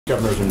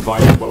governors are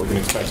invited, what we can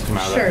expect to come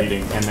out of Sure. that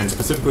meeting, and then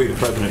specifically the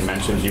president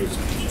mentioned he was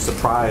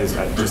surprised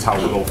at just how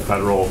little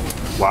federal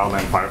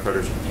wildland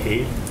firefighters are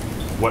paid.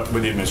 What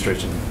would the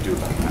administration do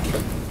about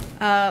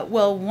that?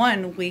 Well,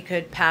 one, we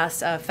could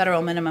pass a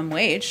federal minimum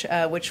wage,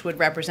 which would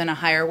represent a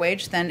higher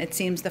wage than it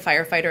seems the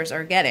firefighters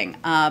are getting.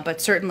 But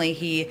certainly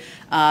he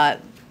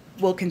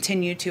will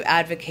continue to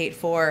advocate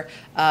for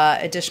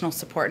additional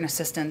support and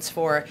assistance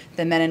for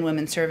the men and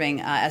women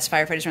serving as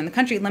firefighters around the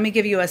country. Let me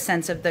give you a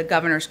sense of the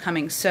governors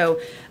coming. So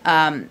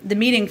the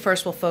meeting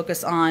first will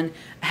focus on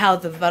how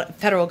the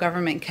federal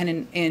government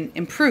can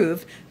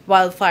improve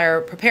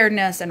wildfire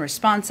preparedness and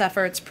response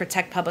efforts,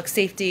 protect public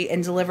safety,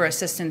 and deliver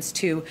assistance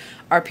to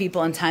our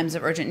people in times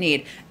of urgent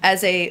need.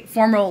 As a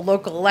former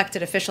local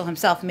elected official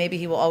himself, maybe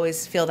he will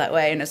always feel that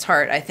way in his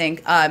heart, I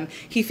think.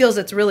 He feels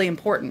it's really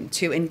important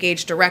to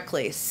engage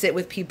directly, sit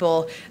with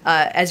people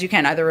as you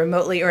can, either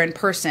remotely or in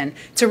person,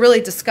 to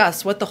really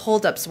discuss what the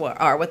holdups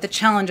are, what the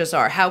challenges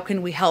are, how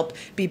can we help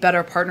be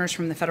better partners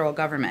from the federal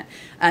government.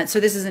 So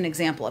this is an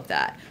example of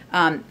that.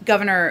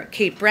 Governor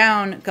Kate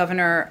Brown,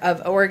 Governor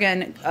of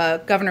Oregon,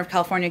 Governor of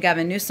California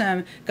Gavin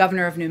Newsom,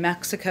 Governor of New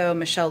Mexico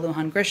Michelle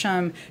Lujan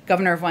Grisham,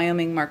 Governor of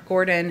Wyoming Mark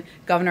Gordon,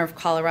 Governor of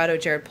Colorado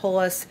Jared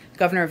Polis,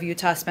 Governor of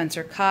Utah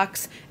Spencer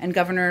Cox, and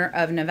Governor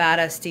of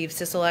Nevada Steve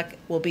Sisolak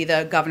will be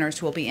the governors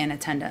who will be in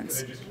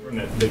attendance.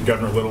 That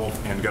Governor Little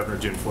and Governor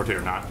Gianforte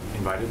are not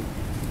invited?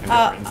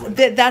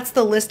 That's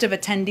the list of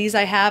attendees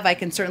I have. I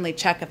can certainly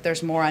check if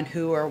there's more on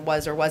who or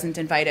was or wasn't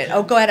invited.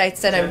 Oh, go ahead. I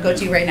said I would go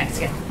to you right next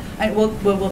again. We'll